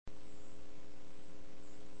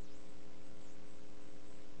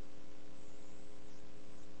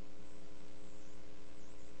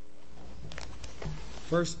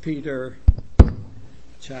1 Peter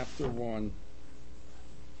chapter 1.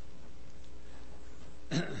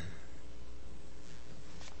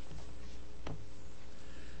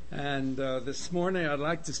 And this morning I'd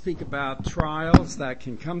like to speak about trials that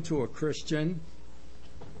can come to a Christian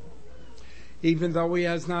even though he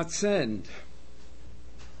has not sinned.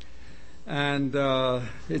 And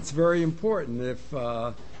it's very important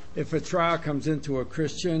if a trial comes into a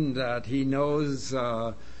Christian that he knows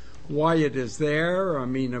why it is there. I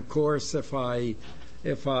mean, of course, if I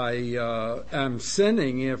am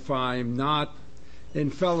sinning, if I'm not in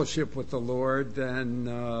fellowship with the Lord,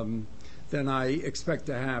 then I expect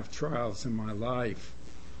to have trials in my life.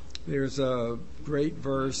 There's a great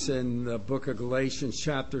verse in the book of Galatians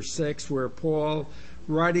chapter 6 where Paul,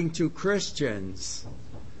 writing to Christians,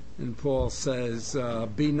 and Paul says,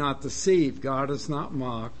 be not deceived, God is not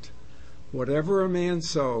mocked. Whatever a man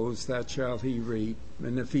sows, that shall he reap.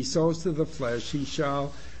 And if he sows to the flesh, he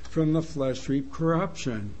shall from the flesh reap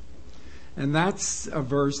corruption. And that's a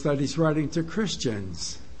verse that he's writing to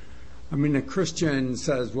Christians. I mean, a Christian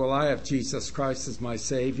says, well, I have Jesus Christ as my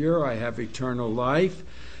Savior. I have eternal life.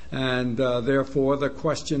 And therefore, the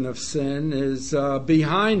question of sin is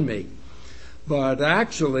behind me. But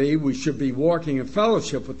actually, we should be walking in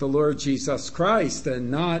fellowship with the Lord Jesus Christ and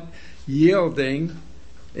not yielding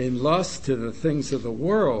in lust to the things of the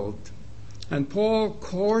world. And Paul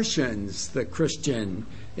cautions the Christian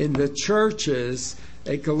in the churches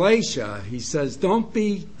at Galatia. He says, don't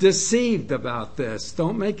be deceived about this.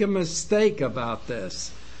 Don't make a mistake about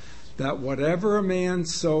this. That whatever a man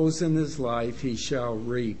sows in his life, he shall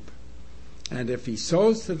reap. And if he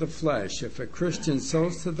sows to the flesh, if a Christian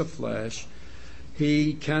sows to the flesh,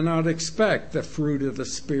 he cannot expect the fruit of the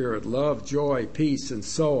Spirit, love, joy, peace, and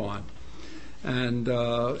so on. And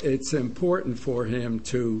it's important for him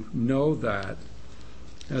to know that.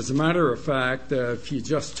 As a matter of fact, if you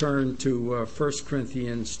just turn to 1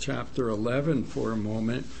 Corinthians chapter 11 for a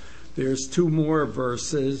moment, there's two more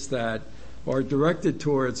verses that are directed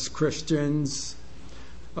towards Christians,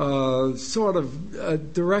 sort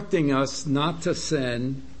of directing us not to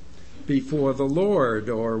sin before the Lord,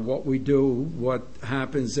 or what we do, what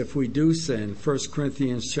happens if we do sin. 1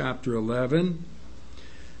 Corinthians chapter 11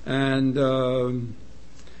 and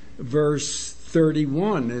verse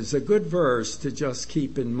 31 is a good verse to just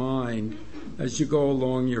keep in mind as you go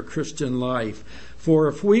along your Christian life. For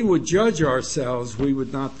if we would judge ourselves, we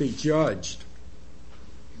would not be judged.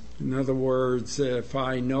 In other words, if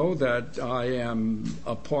I know that I am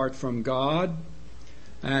apart from God,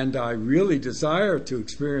 and I really desire to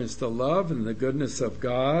experience the love and the goodness of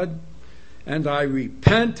God, and I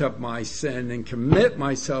repent of my sin and commit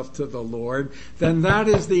myself to the Lord, then that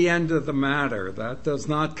is the end of the matter. That does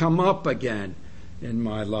not come up again in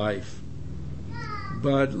my life.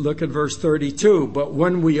 But look at verse 32. But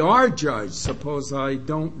when we are judged, suppose I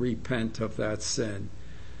don't repent of that sin,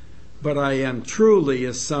 but I am truly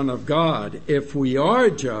a son of God. If we are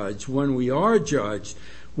judged, when we are judged,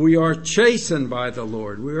 we are chastened by the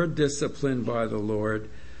Lord. We are disciplined by the Lord,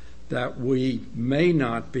 that we may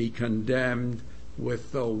not be condemned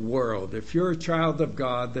with the world. If you're a child of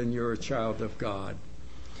God, then you're a child of God.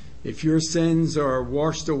 If your sins are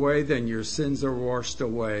washed away, then your sins are washed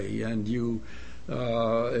away. And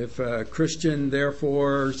if a Christian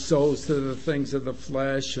therefore sows to the things of the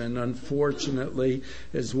flesh and unfortunately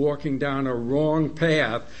is walking down a wrong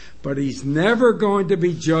path, but he's never going to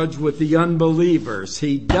be judged with the unbelievers.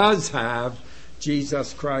 He does have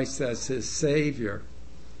Jesus Christ as his Savior.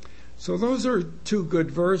 So those are two good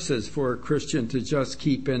verses for a Christian to just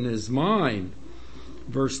keep in his mind.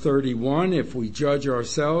 Verse 31, if we judge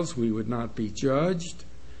ourselves, we would not be judged.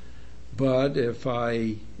 But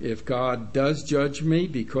if God does judge me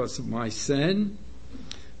because of my sin,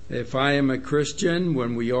 if I am a Christian,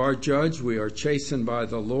 when we are judged, we are chastened by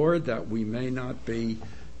the Lord, that we may not be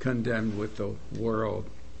condemned with the world.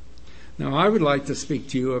 Now, I would like to speak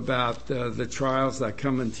to you about the trials that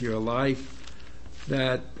come into your life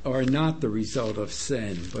that are not the result of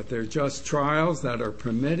sin, but they're just trials that are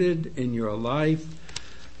permitted in your life,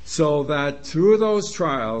 so that through those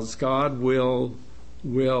trials, God will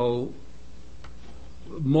mold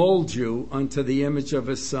you unto the image of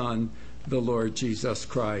his Son, the Lord Jesus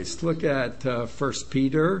Christ. Look at 1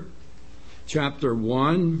 Peter chapter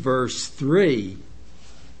 1, verse 3.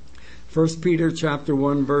 1 Peter chapter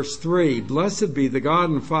 1, verse 3. Blessed be the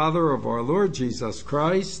God and Father of our Lord Jesus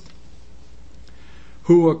Christ,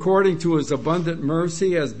 who according to his abundant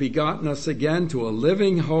mercy has begotten us again to a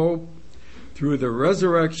living hope through the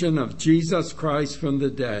resurrection of Jesus Christ from the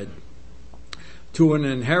dead, to an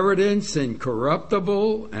inheritance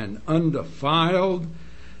incorruptible and undefiled,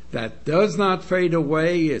 that does not fade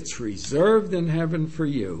away. It's reserved in heaven for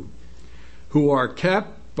you, who are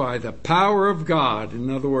kept by the power of God. In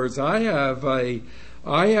other words, I have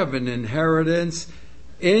an inheritance,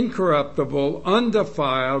 incorruptible,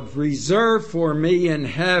 undefiled, reserved for me in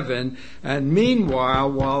heaven. And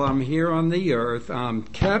meanwhile, while I'm here on the earth, I'm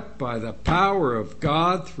kept by the power of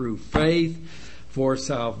God through faith for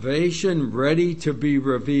salvation, ready to be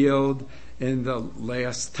revealed in the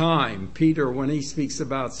last time. Peter, when he speaks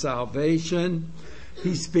about salvation,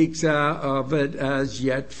 he speaks of it as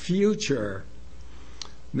yet future.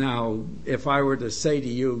 Now, if I were to say to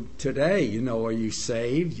you today, are you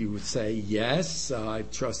saved? You would say, yes, I've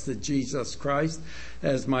trusted Jesus Christ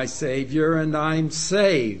as my Savior and I'm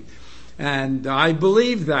saved. And I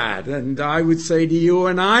believe that. And I would say to you,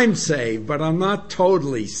 and I'm saved, but I'm not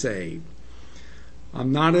totally saved.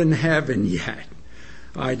 I'm not in heaven yet.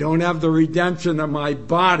 I don't have the redemption of my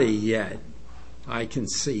body yet. I can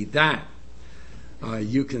see that.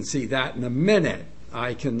 You can see that in a minute.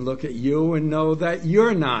 I can look at you and know that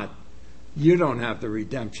you don't have the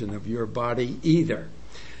redemption of your body either.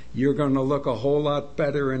 You're going to look a whole lot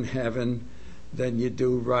better in heaven than you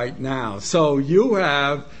do right now. So you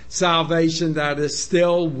have salvation that is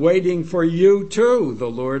still waiting for you too. The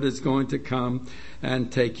Lord is going to come and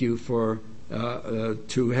take you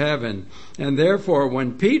to heaven. And therefore,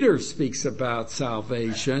 when Peter speaks about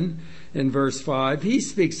salvation in verse 5, he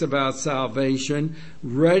speaks about salvation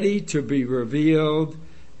ready to be revealed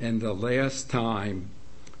in the last time.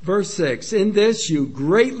 Verse 6, in this you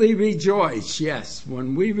greatly rejoice. Yes,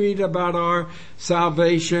 when we read about our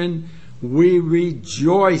salvation, we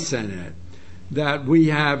rejoice in it. That we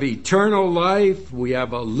have eternal life, we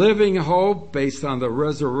have a living hope based on the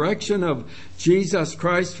resurrection of Jesus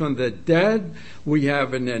Christ from the dead. We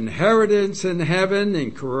have an inheritance in heaven,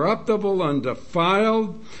 incorruptible,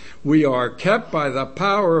 undefiled. We are kept by the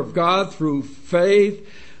power of God through faith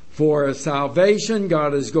for salvation.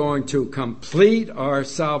 God is going to complete our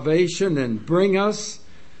salvation and bring us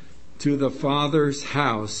to the Father's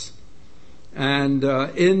house. And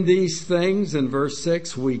in these things, in verse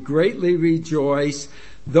 6, we greatly rejoice,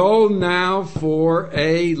 though now for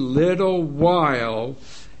a little while,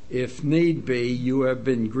 if need be, you have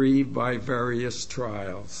been grieved by various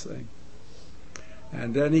trials.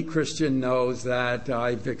 And any Christian knows that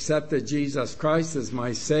I've accepted Jesus Christ as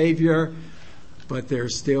my Savior, but there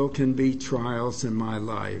still can be trials in my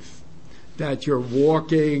life. That you're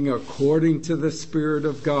walking according to the Spirit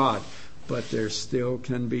of God, but there still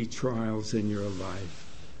can be trials in your life.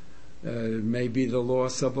 It may be the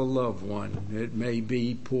loss of a loved one. It may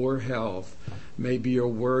be poor health. Maybe you're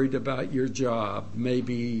worried about your job.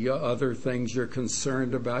 Maybe other things you're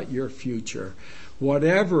concerned about your future.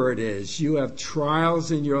 Whatever it is, you have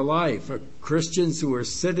trials in your life. Christians who are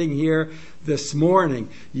sitting here this morning,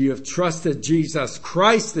 you have trusted Jesus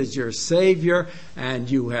Christ as your Savior, and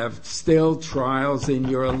you have still trials in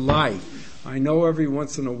your life. I know every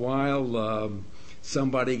once in a while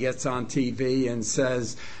somebody gets on TV and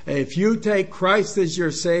says, if you take Christ as your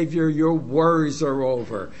Savior, your worries are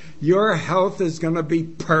over. Your health is going to be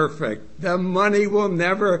perfect. The money will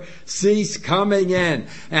never cease coming in.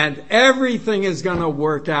 And everything is going to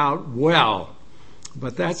work out well.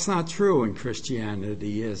 But that's not true in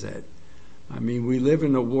Christianity, is it? I mean, we live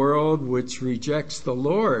in a world which rejects the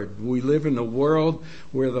Lord. We live in a world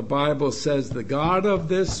where the Bible says the God of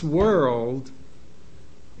this world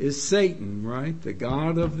is Satan, right? The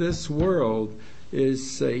God of this world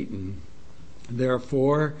is Satan.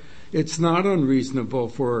 Therefore, it's not unreasonable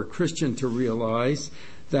for a Christian to realize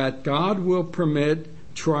that God will permit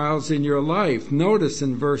trials in your life. Notice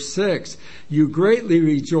in verse 6, you greatly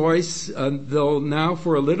rejoice, though now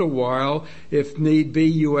for a little while, if need be,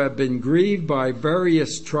 you have been grieved by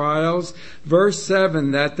various trials. Verse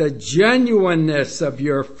 7, that the genuineness of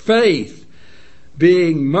your faith,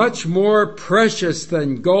 being much more precious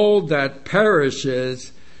than gold that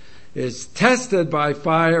perishes, is tested by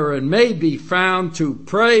fire and may be found to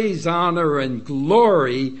praise, honor, and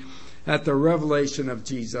glory at the revelation of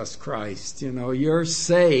Jesus Christ. You know, you're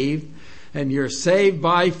saved, and you're saved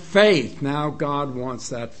by faith. Now God wants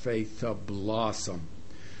that faith to blossom.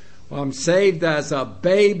 Well, I'm saved as a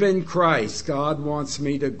babe in Christ. God wants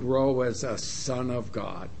me to grow as a son of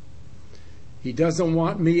God. He doesn't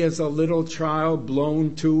want me as a little child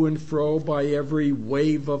blown to and fro by every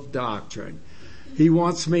wave of doctrine. He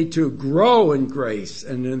wants me to grow in grace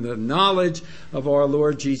and in the knowledge of our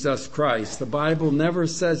Lord Jesus Christ. The Bible never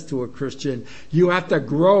says to a Christian, you have to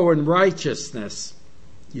grow in righteousness.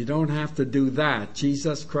 You don't have to do that.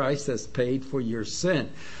 Jesus Christ has paid for your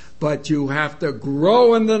sin. but you have to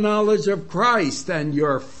grow in the knowledge of Christ, and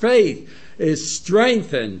your faith is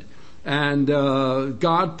strengthened, and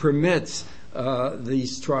God permits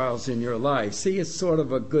these trials in your life. See, it's sort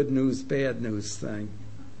of a good news, bad news thing.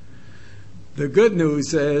 The good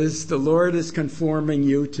news is the Lord is conforming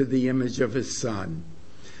you to the image of His Son.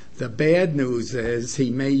 The bad news is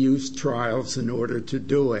He may use trials in order to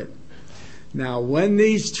do it. Now, when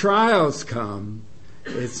these trials come,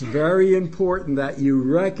 it's very important that you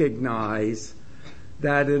recognize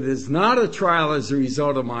that it is not a trial as a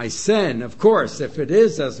result of my sin. Of course, if it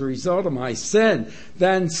is as a result of my sin,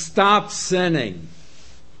 then stop sinning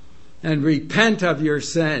and repent of your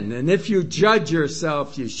sin. And if you judge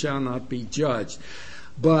yourself, you shall not be judged.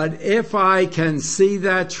 But if I can see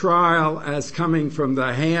that trial as coming from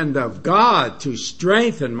the hand of God to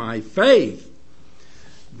strengthen my faith,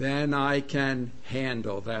 then I can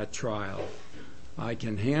handle that trial. I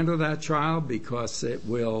can handle that trial because I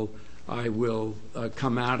will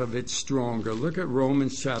come out of it stronger. Look at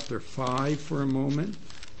Romans chapter 5 for a moment.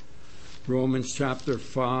 Romans chapter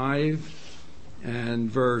 5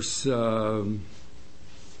 and verse 3.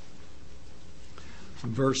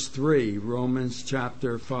 Romans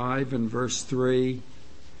chapter 5 and verse 3.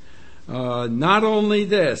 Not only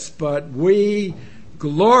this, but we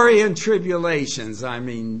glory in tribulations. I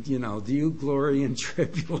mean, do you glory in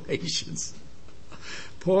tribulations?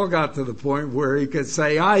 Paul got to the point where he could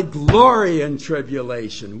say, I glory in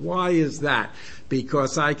tribulation. Why is that?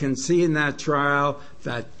 Because I can see in that trial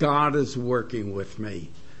that God is working with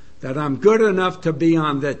me, that I'm good enough to be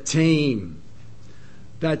on the team,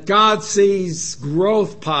 that God sees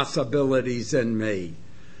growth possibilities in me.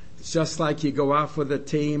 It's just like you go out with a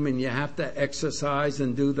team and you have to exercise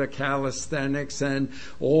and do the calisthenics and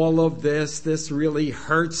all of this. This really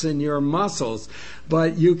hurts in your muscles.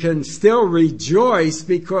 But you can still rejoice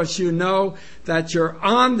because you know that you're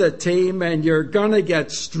on the team and you're going to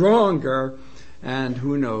get stronger. And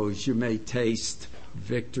who knows, you may taste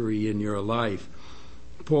victory in your life.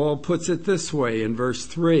 Paul puts it this way in verse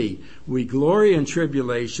 3. We glory in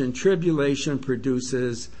tribulation. Tribulation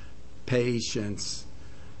produces patience.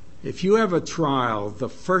 If you have a trial, the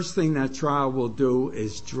first thing that trial will do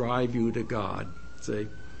is drive you to God. See,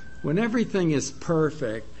 when everything is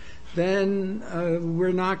perfect, then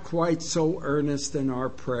we're not quite so earnest in our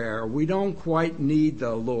prayer. We don't quite need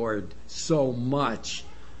the Lord so much.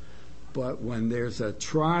 But when there's a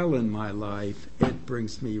trial in my life, it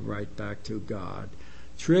brings me right back to God.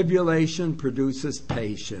 Tribulation produces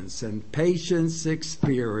patience, and patience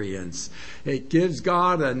experience. It gives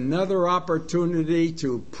God another opportunity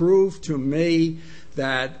to prove to me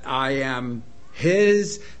that I am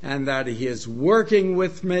His and that He is working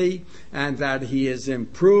with me and that He is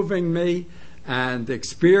improving me. And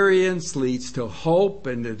experience leads to hope,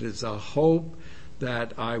 and it is a hope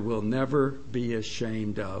that I will never be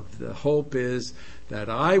ashamed of. The hope is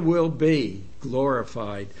that I will be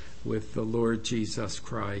glorified with the Lord Jesus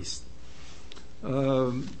Christ.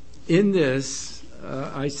 In this,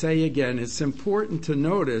 I say again, it's important to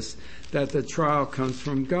notice that the trial comes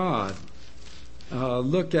from God.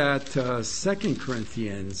 Look at 2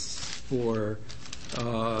 Corinthians for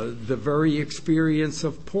the very experience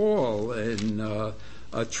of Paul in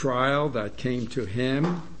a trial that came to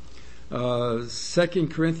him. 2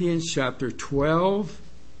 Corinthians chapter 12.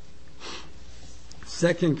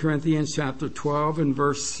 2 Corinthians chapter 12 and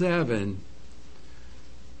verse 7.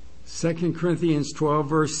 2 Corinthians 12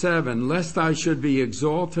 verse 7. Lest I should be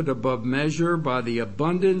exalted above measure by the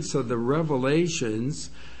abundance of the revelations,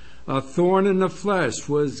 a thorn in the flesh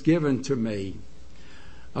was given to me,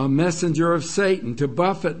 a messenger of Satan to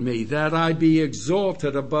buffet me, that I be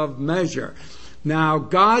exalted above measure. Now,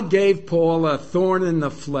 God gave Paul a thorn in the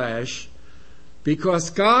flesh because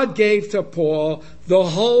God gave to Paul the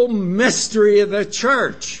whole mystery of the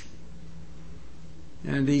church.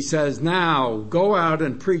 And he says, now, go out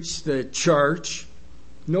and preach the church.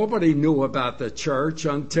 Nobody knew about the church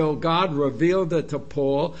until God revealed it to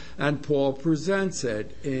Paul, and Paul presents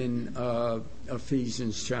it in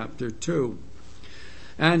Ephesians chapter 2.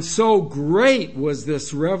 And so great was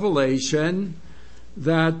this revelation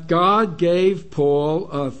that God gave Paul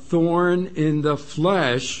a thorn in the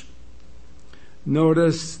flesh.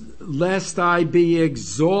 Notice, lest I be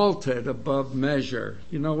exalted above measure.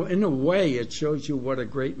 In a way, it shows you what a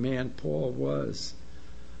great man Paul was.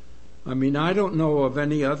 I mean, I don't know of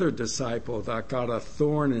any other disciple that got a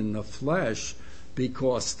thorn in the flesh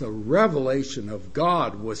because the revelation of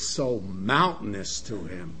God was so mountainous to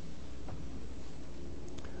him.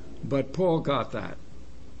 But Paul got that.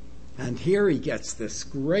 And here he gets this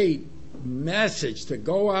great message to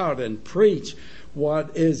go out and preach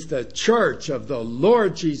what is the church of the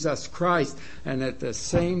Lord Jesus Christ. And at the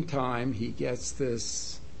same time, he gets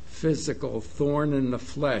this physical thorn in the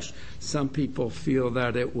flesh. Some people feel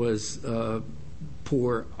that it was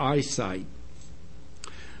poor eyesight,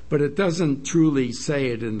 but it doesn't truly say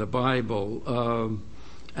it in the Bible.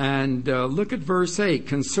 And look at verse 8.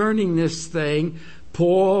 Concerning this thing,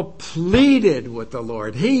 Paul pleaded with the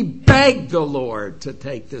Lord. He begged the Lord to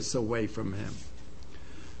take this away from him.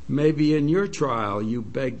 Maybe in your trial, you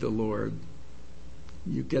beg the Lord.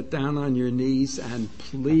 You get down on your knees and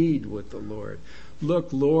plead with the Lord.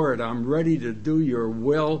 Look, Lord, I'm ready to do your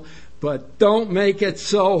will, but don't make it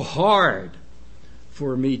so hard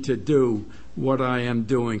for me to do what I am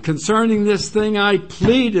doing. Concerning this thing, I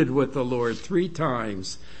pleaded with the Lord 3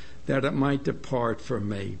 times that it might depart from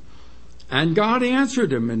me. And God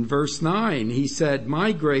answered him in verse 9. He said,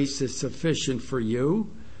 my grace is sufficient for you.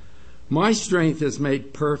 My strength is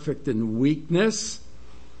made perfect in weakness.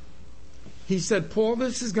 He said, Paul,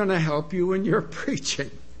 this is going to help you in your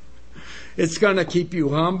preaching. It's going to keep you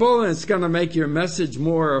humble, and it's going to make your message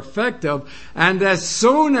more effective. And as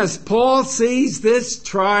soon as Paul sees this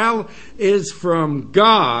trial is from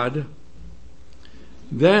God,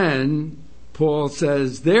 then Paul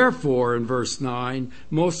says, therefore, in verse 9,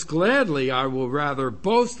 most gladly I will rather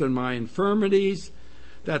boast in my infirmities,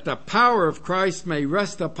 that the power of Christ may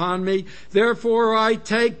rest upon me. Therefore I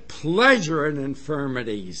take pleasure in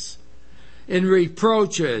infirmities, in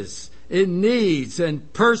reproaches, in needs, in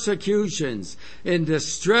persecutions, in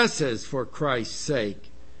distresses for Christ's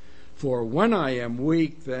sake. For when I am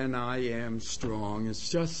weak, then I am strong. It's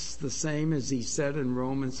just the same as he said in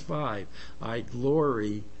Romans 5. I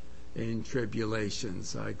glory in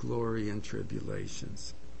tribulations. I glory in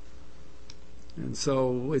tribulations. And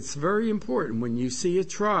so it's very important when you see a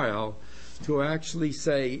trial to actually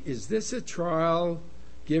say, is this a trial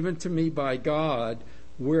given to me by God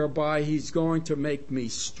whereby he's going to make me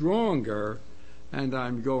stronger and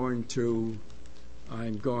I'm going to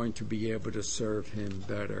be able to serve him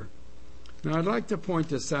better? Now I'd like to point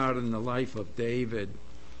this out in the life of David.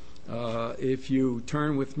 If you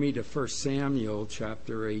turn with me to 1 Samuel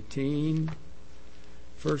chapter 18.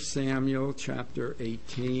 1 Samuel chapter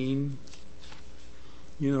 18.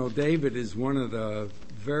 You know, David is one of the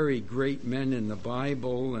very great men in the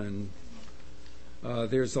Bible, and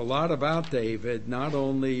there's a lot about David. Not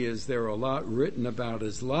only is there a lot written about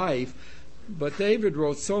his life, but David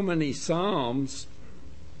wrote so many Psalms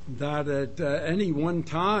that at any one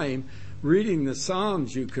time, reading the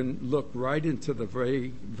Psalms, you can look right into the very,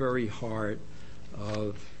 very heart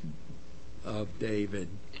of David.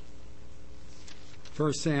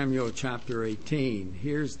 1 Samuel chapter 18.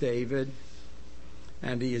 Here's David.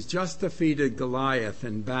 And he has just defeated Goliath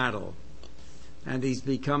in battle. And he's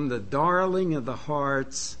become the darling of the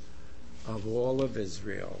hearts of all of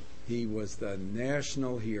Israel. He was the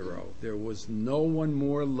national hero. There was no one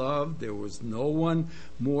more loved. There was no one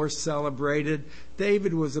more celebrated.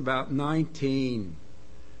 David was about 19.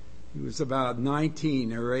 He was about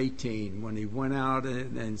 19 or 18 when he went out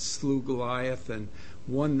and slew Goliath and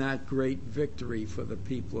won that great victory for the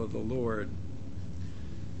people of the Lord.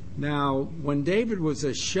 Now, when David was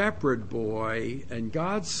a shepherd boy and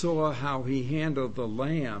God saw how he handled the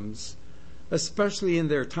lambs, especially in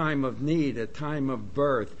their time of need, a time of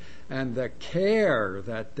birth, and the care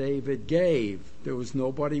that David gave, there was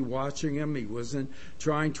nobody watching him. He wasn't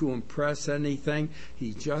trying to impress anything.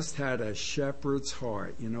 He just had a shepherd's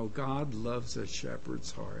heart. You know, God loves a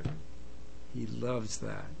shepherd's heart. He loves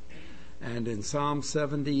that. And in Psalm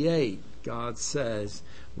 78, God says,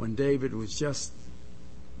 when David was just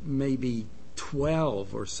maybe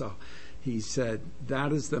 12 or so, he said,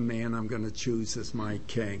 that is the man I'm going to choose as my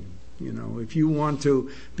king. You know, if you want to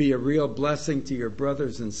be a real blessing to your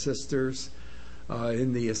brothers and sisters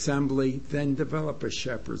in the assembly, then develop a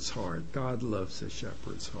shepherd's heart. God loves a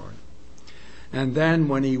shepherd's heart. And then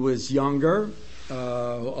when he was younger,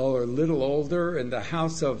 or a little older, in the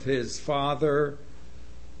house of his father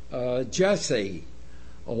Jesse,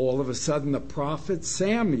 all of a sudden the prophet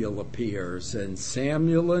Samuel appears, and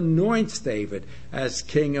Samuel anoints David as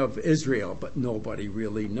king of Israel, but nobody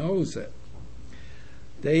really knows it.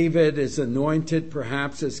 David is anointed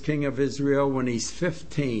perhaps as king of Israel when he's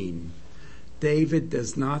 15. David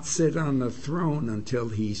does not sit on the throne until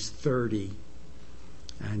he's 30.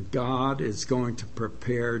 And God is going to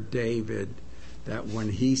prepare David that when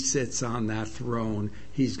he sits on that throne,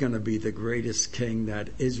 he's going to be the greatest king that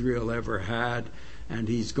Israel ever had. And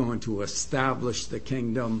he's going to establish the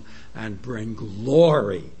kingdom and bring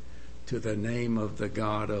glory to the name of the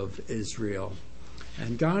God of Israel.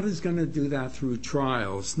 And God is going to do that through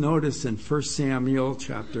trials. Notice in 1 Samuel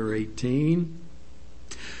chapter 18,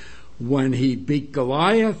 When he beat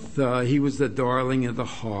Goliath, he was the darling of the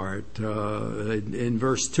heart. In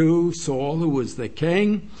verse 2, Saul, who was the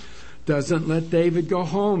king, doesn't let David go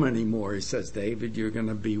home anymore. He says, David, you're going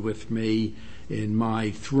to be with me in my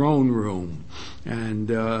throne room. And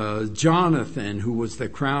Jonathan, who was the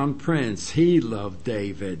crown prince, he loved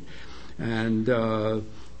David. And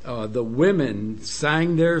the women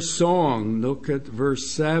sang their song. Look at verse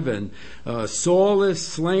 7. Saul has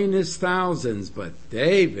slain his thousands, but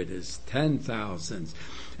David is 10,000s.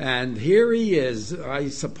 And here he is, I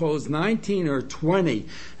suppose 19 or 20,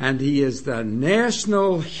 and he is the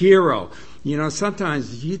national hero. You know,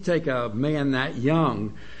 sometimes if you take a man that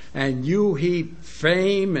young and you heap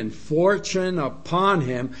fame and fortune upon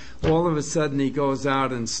him, all of a sudden he goes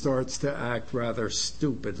out and starts to act rather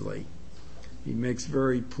stupidly. He makes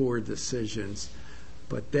very poor decisions.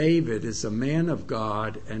 But David is a man of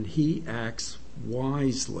God, and he acts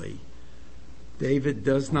wisely. David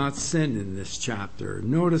does not sin in this chapter.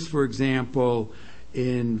 Notice, for example,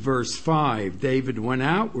 in verse 5, David went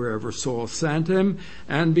out wherever Saul sent him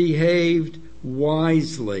and behaved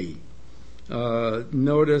wisely.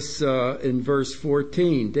 Notice in verse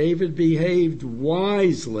 14, David behaved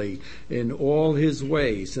wisely in all his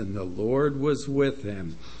ways, and the Lord was with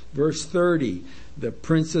him. Verse 30, the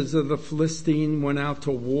princes of the Philistine went out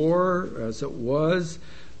to war, as it was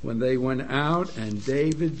when they went out, and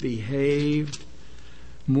David behaved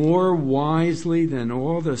more wisely than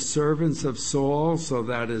all the servants of Saul, so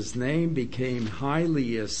that his name became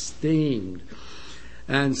highly esteemed.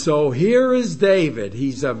 And so here is David.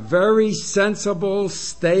 He's a very sensible,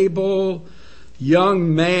 stable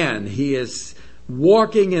young man. He is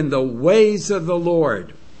walking in the ways of the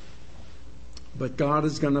Lord. But God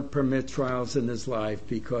is going to permit trials in his life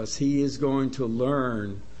because he is going to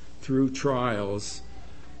learn through trials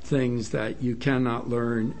things that you cannot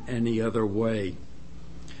learn any other way.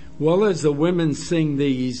 Well, as the women sing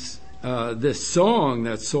this song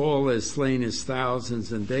that Saul has slain his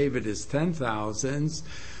thousands and David his 10,000s,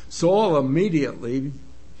 Saul immediately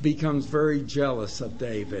becomes very jealous of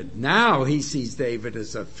David. Now he sees David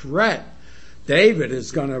as a threat. David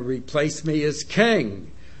is going to replace me as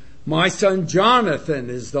king. My son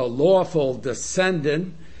Jonathan is the lawful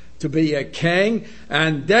descendant to be a king,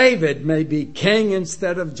 and David may be king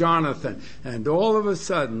instead of Jonathan. And all of a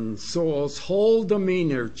sudden, Saul's whole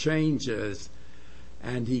demeanor changes,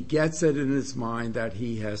 and he gets it in his mind that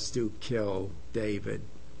he has to kill David.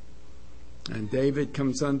 And David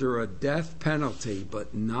comes under a death penalty,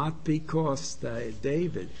 but not because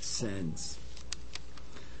David sins.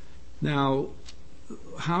 Now,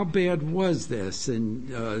 how bad was this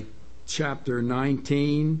in chapter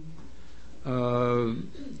 19?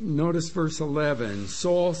 Notice verse 11.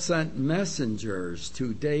 Saul sent messengers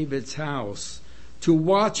to David's house to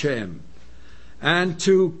watch him and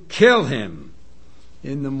to kill him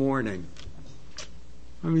in the morning.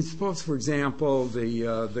 I mean, suppose, for example,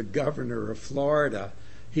 the governor of Florida,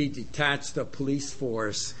 he detached a police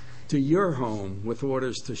force to your home with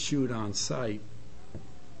orders to shoot on sight.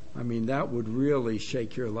 I mean, that would really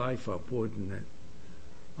shake your life up, wouldn't it?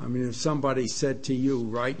 I mean, if somebody said to you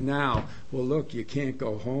right now, well, look, you can't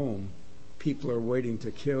go home. People are waiting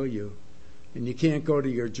to kill you. And you can't go to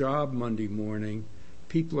your job Monday morning.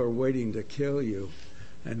 People are waiting to kill you.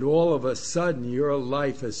 And all of a sudden, your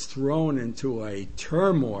life is thrown into a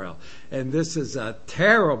turmoil. And this is a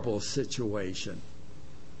terrible situation.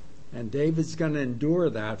 And David's going to endure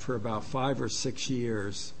that for about 5 or 6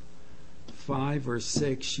 years. 5 or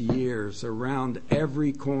 6 years around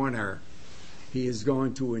every corner. He is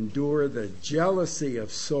going to endure the jealousy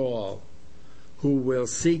of Saul, who will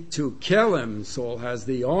seek to kill him. Saul has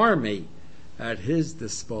the army at his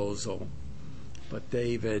disposal. But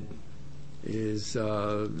David it's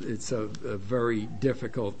a very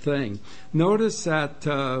difficult thing. Notice at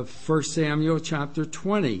 1 Samuel chapter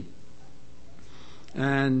 20.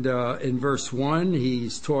 And in verse 1,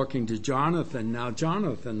 he's talking to Jonathan. Now,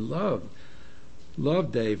 Jonathan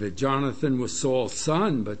loved David. Jonathan was Saul's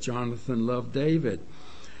son, but Jonathan loved David.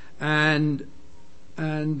 And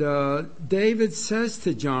David says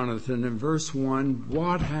to Jonathan in verse 1,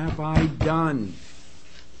 "What have I done?"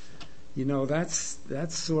 You know, that's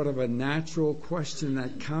sort of a natural question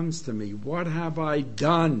that comes to me. What have I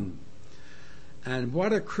done? And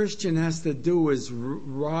what a Christian has to do is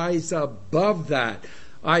rise above that.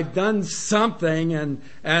 I've done something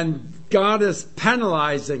and God is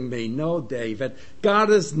penalizing me. No, David, God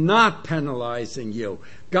is not penalizing you.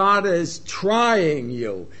 God is trying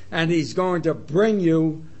you, and He's going to bring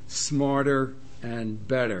you smarter and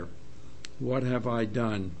better. What have I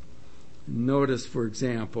done? Notice, for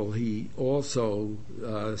example, he also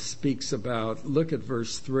speaks about, look at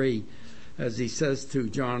verse 3, as he says to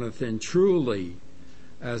Jonathan, "Truly,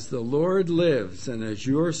 as the Lord lives and as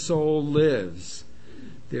your soul lives,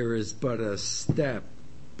 there is but a step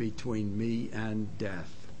between me and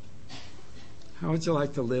death." How would you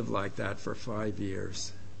like to live like that for 5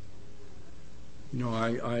 years?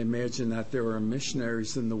 I imagine that there are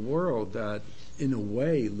missionaries in the world that in a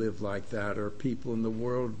way live like that, or people in the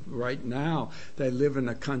world right now, they live in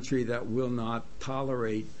a country that will not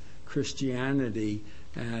tolerate Christianity,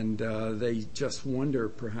 and they just wonder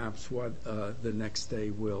perhaps what the next day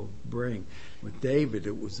will bring. With David,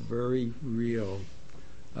 it was very real.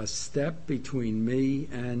 A step between me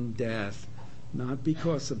and death, not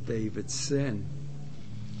because of David's sin.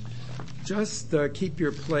 Just keep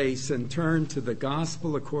your place and turn to the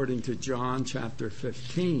Gospel according to John chapter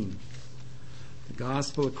 15. The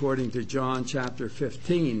Gospel according to John chapter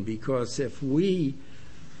 15, because if we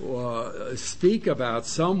speak about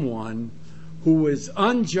someone who is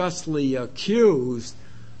unjustly accused,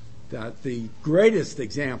 that the greatest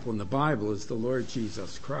example in the Bible is the Lord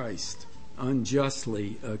Jesus Christ,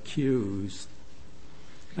 unjustly accused.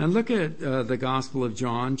 And look at the Gospel of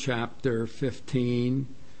John chapter 15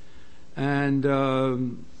 and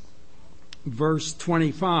verse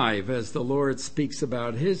 25, as the Lord speaks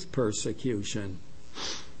about his persecution.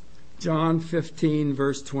 John 15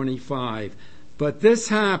 verse 25. "But this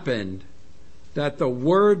happened that the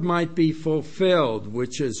word might be fulfilled,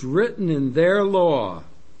 which is written in their law.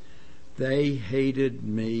 They hated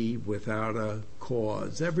me without a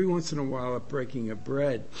cause." Every once in a while at breaking of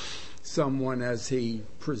bread, someone, as he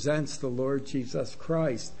presents the Lord Jesus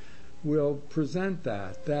Christ, will present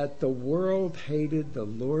that the world hated the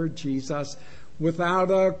Lord Jesus without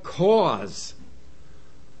a cause.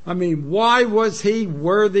 I mean, why was he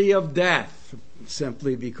worthy of death?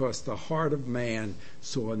 Simply because the heart of man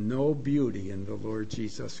saw no beauty in the Lord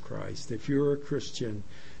Jesus Christ. If you're a Christian,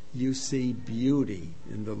 you see beauty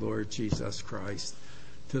in the Lord Jesus Christ.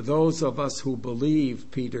 To those of us who believe,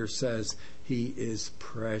 Peter says, he is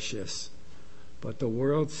precious. But the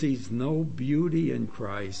world sees no beauty in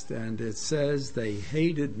Christ, and it says they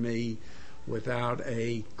hated me without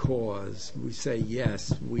a cause. We say,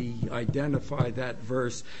 yes, we identify that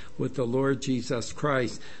verse with the Lord Jesus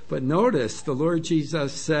Christ. But notice, the Lord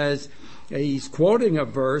Jesus says, he's quoting a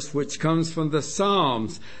verse which comes from the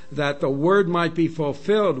Psalms, that the word might be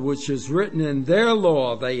fulfilled, which is written in their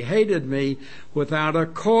law. They hated me without a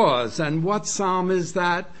cause. And what psalm is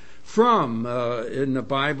that from? In the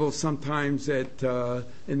Bible, sometimes in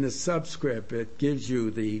the subscript, it gives you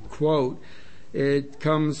the quote. It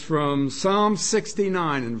comes from Psalm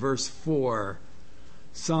 69 and verse 4.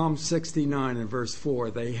 Psalm 69 and verse 4.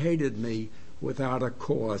 They hated me without a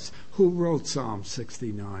cause. Who wrote Psalm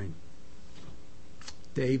 69?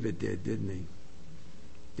 David did, didn't he?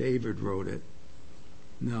 David wrote it.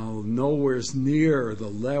 No, nowhere's near the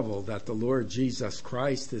level that the Lord Jesus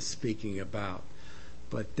Christ is speaking about.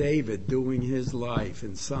 But David, doing his life,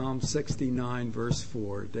 in Psalm 69 verse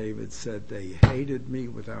 4, David said, "They hated me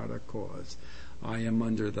without a cause. I am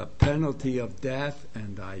under the penalty of death,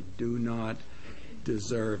 and I do not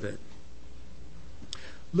deserve it."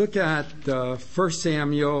 Look at 1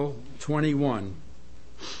 Samuel 21.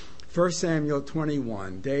 1 Samuel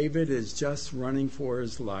 21. David is just running for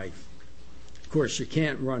his life. Of course, you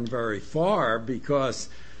can't run very far, because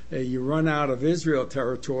you run out of Israel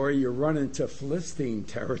territory, you run into Philistine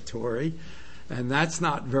territory, and that's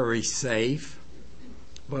not very safe.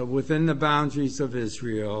 But within the boundaries of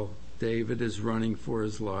Israel, David is running for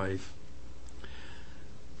his life.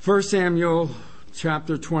 1 Samuel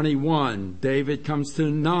chapter 21, David comes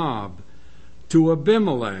to Nob, to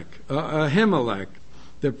Ahimelech,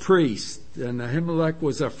 the priest. And Ahimelech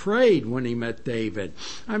was afraid when he met David.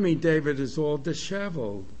 I mean, David is all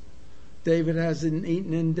disheveled. David hasn't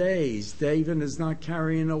eaten in days. David is not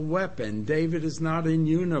carrying a weapon. David is not in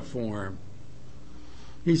uniform.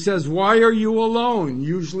 He says, "Why are you alone?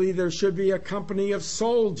 Usually there should be a company of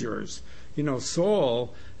soldiers." You know,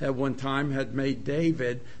 Saul at one time had made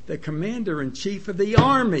David the commander-in-chief of the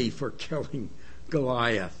army for killing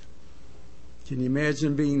Goliath. Can you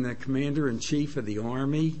imagine being the commander-in-chief of the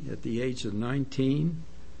army at the age of 19?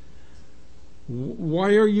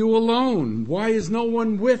 Why are you alone? Why is no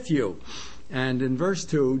one with you? And in verse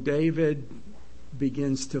 2, David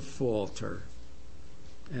begins to falter.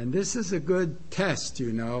 And this is a good test,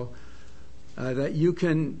 that you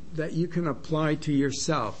can apply to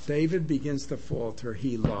yourself. David begins to falter.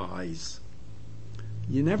 He lies.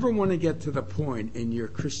 You never want to get to the point in your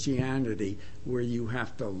Christianity where you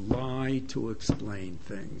have to lie to explain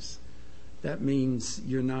things. that means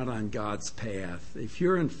you're not on God's path. If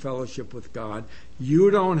you're in fellowship with God, you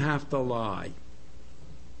don't have to lie.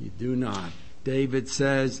 You do not. David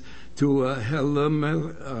says to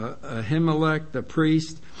Ahimelech the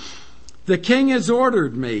priest, "The king has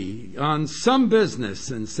ordered me on some business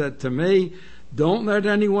and said to me, 'Don't let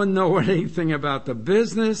anyone know anything about the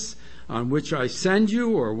business on which I send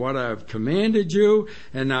you or what I have commanded you,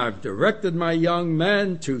 and I've directed my young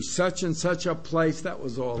men to such and such a place.'" That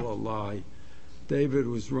was all a lie. David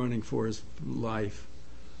was running for his life.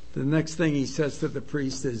 The next thing he says to the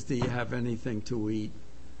priest is, "Do you have anything to eat?"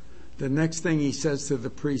 The next thing he says to the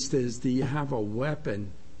priest is, "Do you have a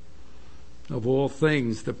weapon?" Of all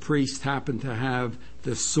things, the priest happened to have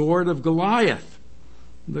the sword of Goliath.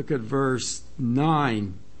 Look at verse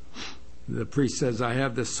 9. The priest says, "I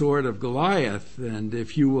have the sword of Goliath, and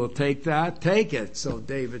if you will take that, take it." So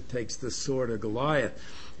David takes the sword of Goliath.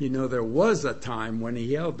 You know, there was a time when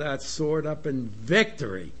he held that sword up in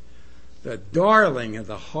victory, the darling of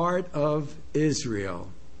the heart of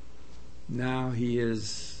Israel. Now he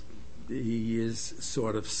is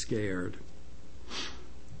sort of scared.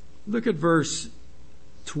 Look at verse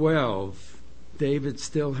 12. David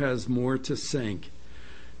still has more to sink.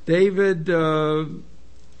 David, not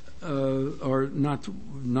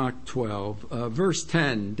 12, verse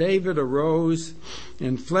 10. David arose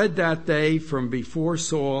and fled that day from before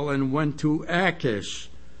Saul and went to Achish,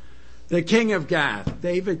 the king of Gath.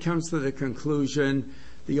 David comes to the conclusion,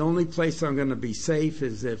 the only place I'm going to be safe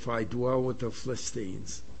is if I dwell with the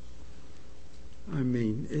Philistines.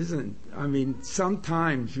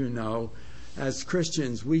 Sometimes, as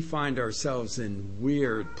Christians, we find ourselves in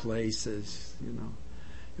weird places,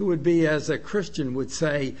 It would be as a Christian would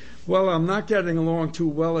say, well, I'm not getting along too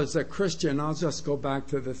well as a Christian. I'll just go back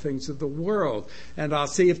to the things of the world. And I'll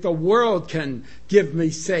see if the world can give me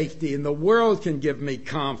safety and the world can give me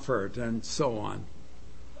comfort and so on.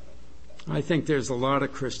 I think there's a lot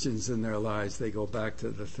of Christians in their lives, they go back to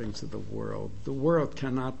the things of the world. The world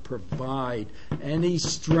cannot provide any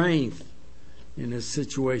strength in a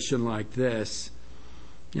situation like this.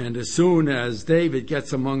 And as soon as David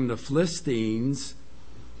gets among the Philistines,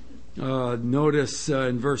 notice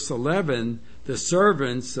in verse 11, the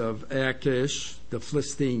servants of Achish, the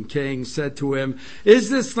Philistine king, said to him,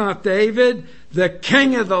 "Is this not David, the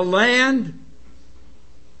king of the land?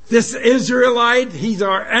 This Israelite, he's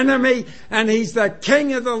our enemy, and he's the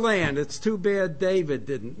king of the land." It's too bad David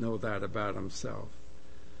didn't know that about himself.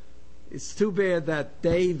 It's too bad that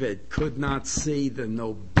David could not see the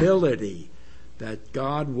nobility that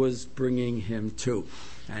God was bringing him to.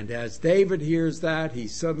 And as David hears that, he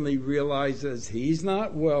suddenly realizes he's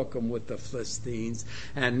not welcome with the Philistines.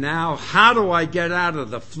 And now, how do I get out of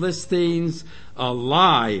the Philistines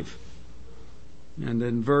alive? And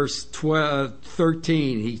in verse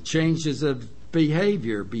 13, he changes his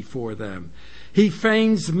behavior before them. He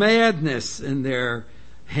feigns madness in their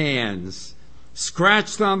hands,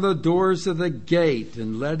 scratched on the doors of the gate,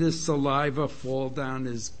 and let his saliva fall down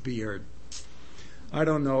his beard. I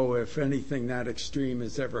don't know if anything that extreme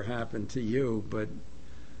has ever happened to you, but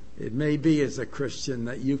it may be as a Christian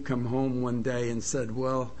that you've come home one day and said,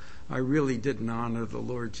 well, I really didn't honor the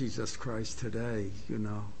Lord Jesus Christ today,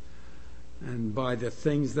 And by the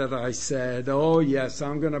things that I said, oh yes,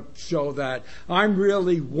 I'm going to show that I'm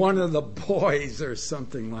really one of the boys or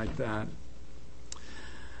something like that.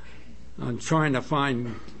 I'm trying to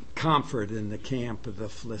find comfort in the camp of the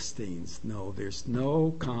Philistines. No, there's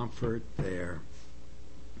no comfort there.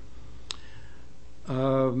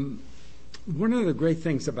 One of the great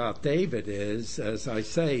things about David is, as I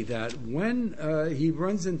say, that when he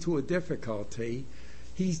runs into a difficulty,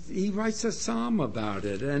 he writes a psalm about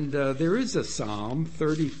it. And there is a Psalm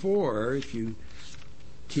 34, if you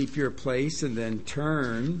keep your place and then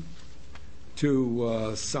turn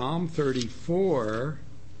to Psalm 34.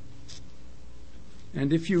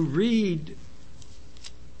 And if you read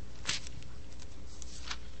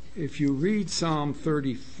Psalm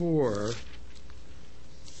 34,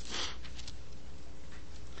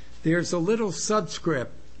 there's a little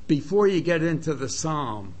subscript before you get into the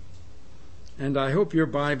psalm. And I hope your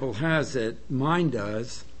Bible has it. Mine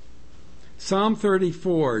does. Psalm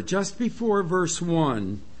 34, just before verse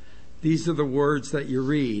 1, these are the words that you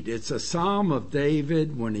read. It's a psalm of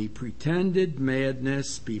David when he pretended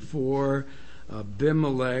madness before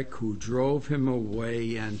Abimelech, who drove him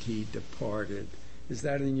away, and he departed. Is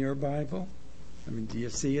that in your Bible? Do you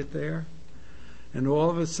see it there? And all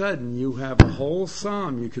of a sudden, you have a whole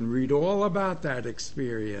psalm. You can read all about that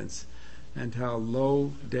experience and how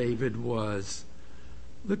low David was.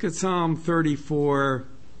 Look at Psalm 34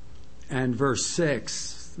 and verse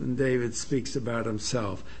 6. And David speaks about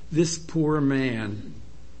himself. This poor man,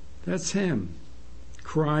 that's him,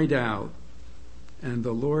 cried out, and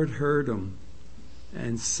the Lord heard him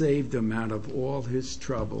and saved him out of all his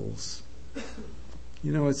troubles.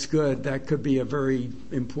 You know, it's good. That could be a very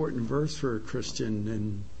important verse for a Christian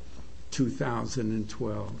in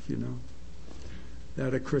 2012, you know.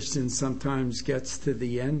 That a Christian sometimes gets to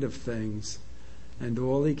the end of things and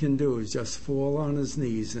all he can do is just fall on his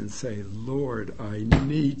knees and say, Lord, I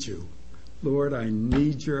need you. Lord, I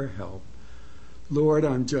need your help. Lord,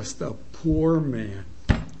 I'm just a poor man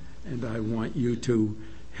and I want you to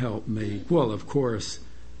help me. Well, of course,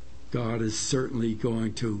 God is certainly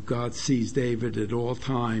going to. God sees David at all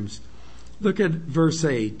times. Look at verse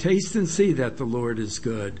 8. Taste and see that the Lord is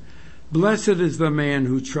good. Blessed is the man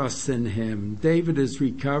who trusts in him. David is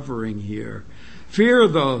recovering here. Fear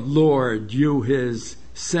the Lord, you his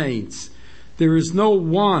saints. There is no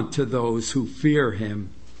want to those who fear him.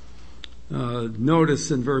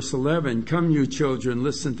 Notice in verse 11, come you children,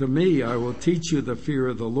 listen to me. I will teach you the fear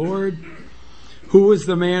of the Lord. Who is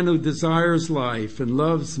the man who desires life and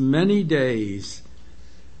loves many days,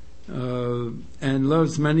 that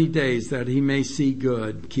he may see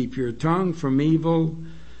good? Keep your tongue from evil,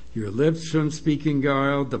 your lips from speaking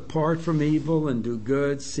guile. Depart from evil and do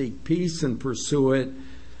good. Seek peace and pursue it.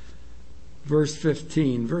 Verse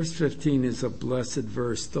 15. Verse 15 is a blessed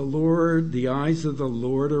verse. The eyes of the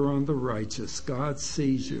Lord are on the righteous. God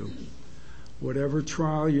sees you. Whatever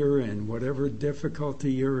trial you're in, whatever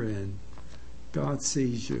difficulty you're in, God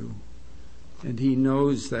sees you. And he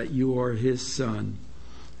knows that you are his son.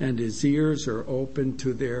 And his ears are open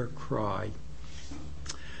to their cry.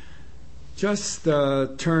 Just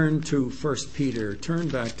turn to 1 Peter. Turn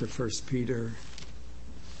back to 1 Peter.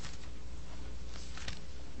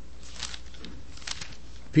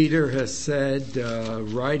 Peter has said,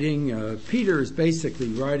 Peter is basically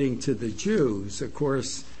writing to the Jews. Of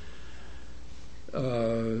course,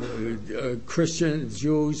 Christian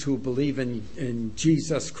Jews who believe in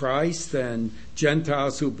Jesus Christ and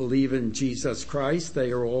Gentiles who believe in Jesus Christ, they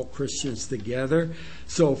are all Christians together.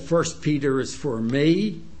 So 1 Peter is for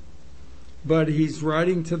me. But he's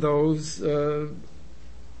writing to those of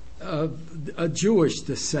a Jewish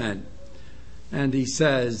descent. And he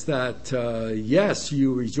says that, yes,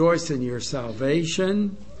 you rejoice in your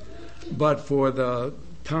salvation, but for the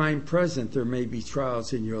time present, there may be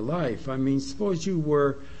trials in your life. I mean, suppose you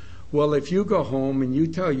were, well, if you go home and you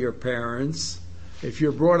tell your parents, if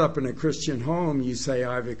you're brought up in a Christian home, you say,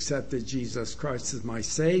 I've accepted Jesus Christ as my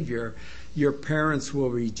Savior, your parents will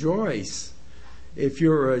rejoice. If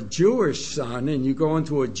you're a Jewish son and you go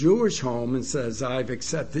into a Jewish home and says, I've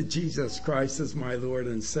accepted Jesus Christ as my Lord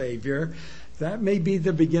and Savior, that may be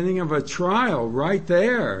the beginning of a trial right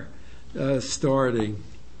there starting.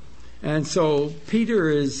 And so Peter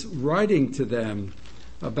is writing to them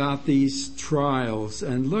about these trials.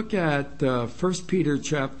 And look at 1 Peter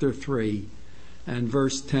chapter 3 and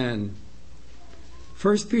verse 10.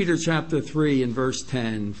 1 Peter chapter 3 and verse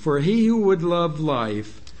 10. For he who would love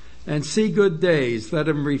life and see good days, let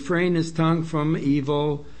him refrain his tongue from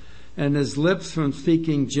evil and his lips from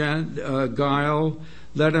speaking guile.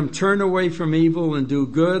 Let him turn away from evil and do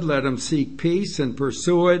good. Let him seek peace and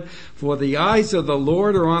pursue it. For the eyes of the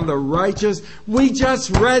Lord are on the righteous. We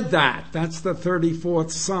just read that. That's the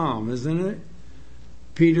 34th Psalm, isn't it?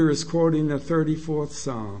 Peter is quoting the 34th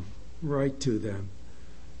Psalm right to them.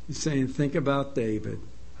 He's saying, think about David.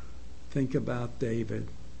 Think about David.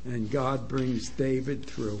 And God brings David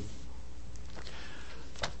through.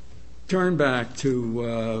 Turn back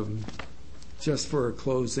to, just for a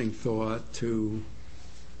closing thought, to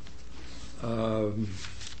 1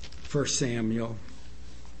 Samuel.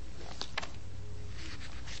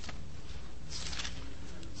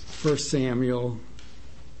 1 Samuel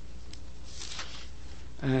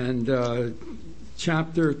and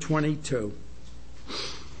chapter 22.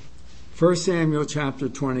 1 Samuel chapter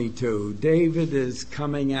 22. David is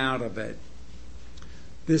coming out of it.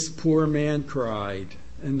 This poor man cried,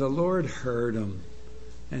 and the Lord heard him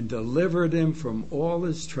and delivered him from all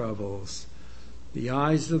his troubles. The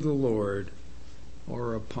eyes of the Lord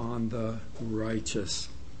are upon the righteous.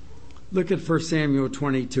 Look at 1 Samuel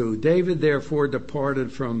 22. David therefore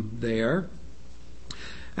departed from there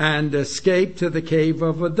and escaped to the cave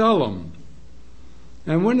of Adullam.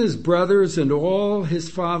 And when his brothers and all his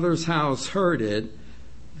father's house heard it,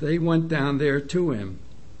 they went down there to him.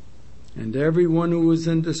 And everyone who was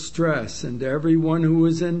in distress, and everyone who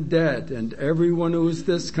was in debt, and everyone who was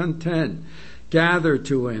discontent, gathered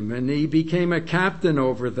to him, and he became a captain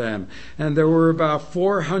over them. And there were about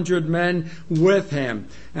 400 men with him.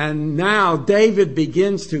 And now David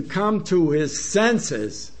begins to come to his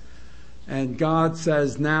senses. And God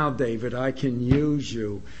says, now, David, I can use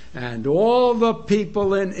you. And all the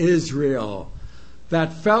people in Israel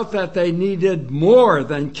that felt that they needed more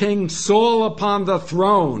than King Saul upon the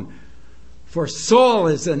throne, for Saul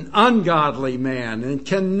is an ungodly man and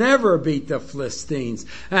can never beat the Philistines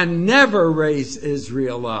and never raise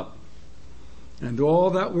Israel up. And all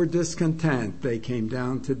that were discontent, they came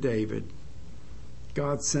down to David.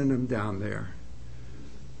 God sent him down there.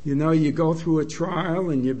 You know, you go through a trial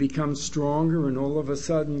and you become stronger, and all of a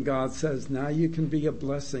sudden God says, now you can be a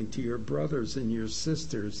blessing to your brothers and your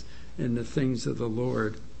sisters in the things of the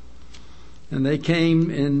Lord. And they came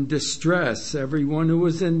in distress. Everyone who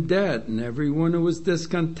was in debt and everyone who was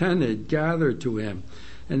discontented gathered to him,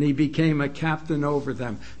 and he became a captain over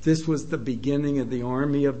them. This was the beginning of the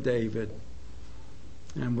army of David.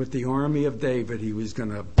 And with the army of David, he was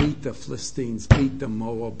going to beat the Philistines, beat the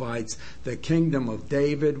Moabites. The kingdom of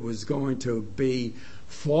David was going to be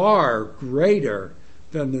far greater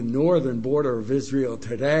than the northern border of Israel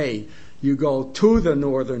today. You go to the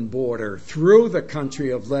northern border, through the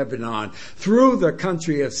country of Lebanon, through the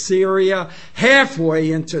country of Syria,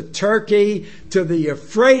 halfway into Turkey, to the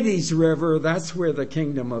Euphrates River. That's where the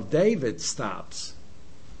kingdom of David stops.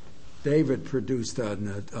 David produced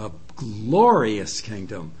a glorious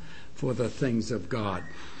kingdom for the things of God.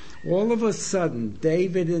 All of a sudden,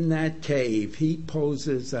 David in that cave, he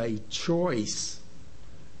poses a choice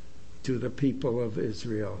to the people of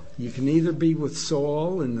Israel. You can either be with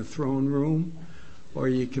Saul in the throne room, or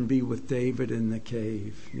you can be with David in the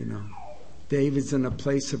cave. You know, David's in a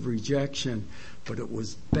place of rejection, but it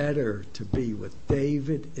was better to be with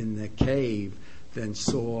David in the cave than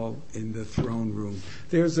Saul in the throne room.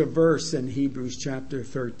 There's a verse in Hebrews chapter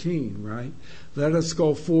 13, right? Let us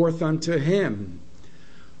go forth unto him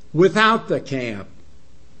without the camp,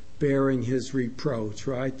 bearing his reproach,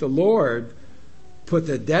 right? The Lord put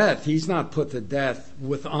to death. He's not put to death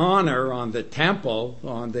with honor on the temple,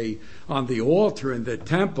 on the altar in the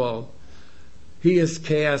temple. He is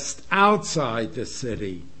cast outside the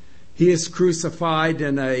city. He is crucified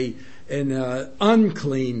in an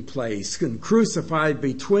unclean place and crucified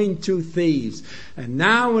between two thieves. And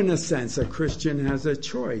now, in a sense, a Christian has a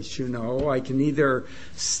choice. You know, I can either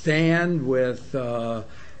stand with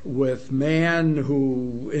man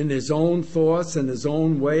who, in his own thoughts and his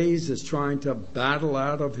own ways, is trying to battle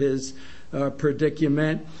out of his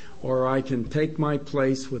predicament, or I can take my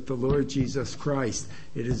place with the Lord Jesus Christ.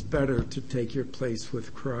 It is better to take your place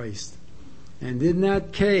with Christ. And in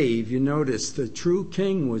that cave, you notice the true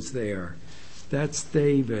king was there. That's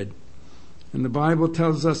David. And the Bible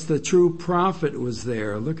tells us the true prophet was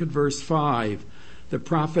there. Look at verse 5. The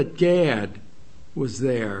prophet Gad was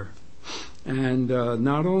there. And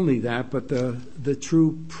not only that, but the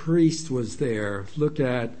true priest was there. Look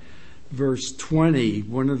at verse 20.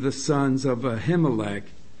 One of the sons of Ahimelech,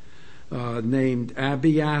 named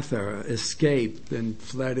Abiathar, escaped and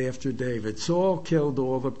fled after David. Saul killed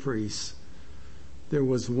all the priests. There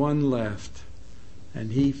was one left,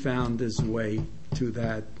 and he found his way to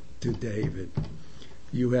David.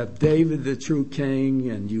 You have David, the true king,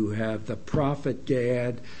 and you have the prophet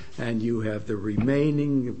Gad, and you have the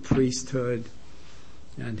remaining priesthood.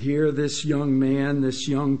 And here this young man, this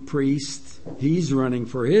young priest, he's running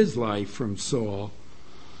for his life from Saul.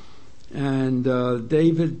 And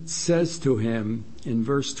David says to him in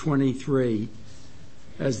verse 23,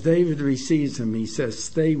 as David receives him, he says,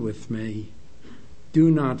 "Stay with me. Do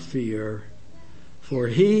not fear, for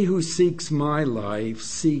he who seeks my life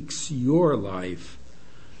seeks your life,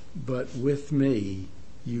 but with me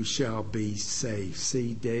you shall be safe."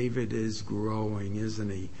 See, David is growing, isn't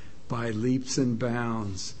he? By leaps and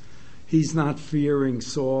bounds. He's not fearing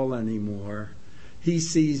Saul anymore. He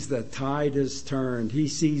sees the tide has turned. He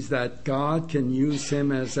sees that God can use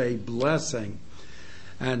him as a blessing.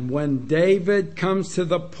 And when David comes to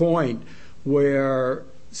the point where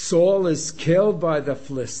Saul is killed by the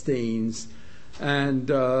Philistines, and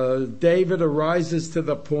David arises to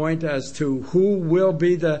the point as to who will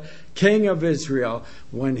be the king of Israel.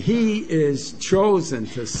 When he is chosen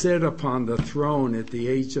to sit upon the throne at the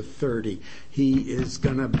age of 30, he is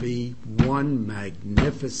going to be one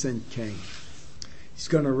magnificent king. He's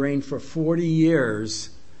going to reign for 40 years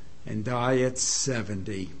and die at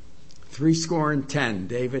 70. 70.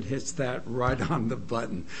 David hits that right on the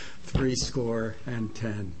button.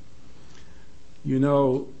 70. You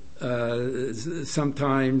know,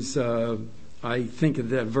 sometimes I think of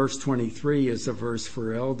that verse 23 as a verse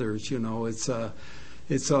for elders. You know, it's a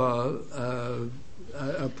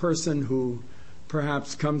person who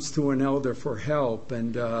perhaps comes to an elder for help,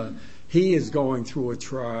 and he is going through a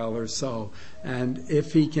trial or so. And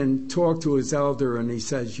if he can talk to his elder and he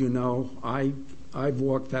says, I've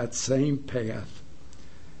walked that same path,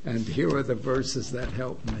 and here are the verses that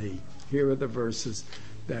help me. Here are the verses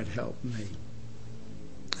that help me.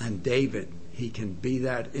 And David, he can be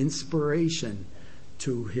that inspiration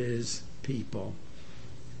to his people.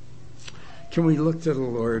 Can we look to the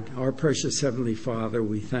Lord? Our precious Heavenly Father,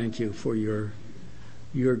 we thank you for your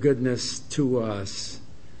goodness to us.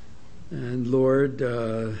 And Lord,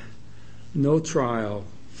 no trial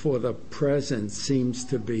for the present seems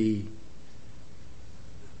to be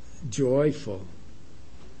joyful,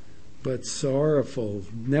 but sorrowful.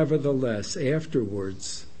 Nevertheless,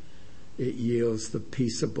 afterwards, it yields the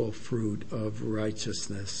peaceable fruit of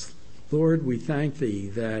righteousness. Lord, we thank thee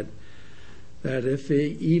that if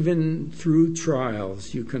even through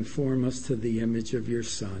trials you conform us to the image of your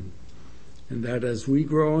Son, and that as we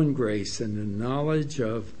grow in grace and in knowledge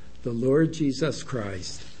of the Lord Jesus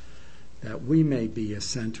Christ, that we may be a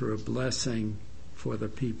center of blessing for the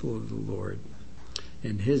people of the Lord.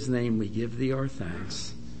 In his name we give thee our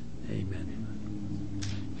thanks. Amen.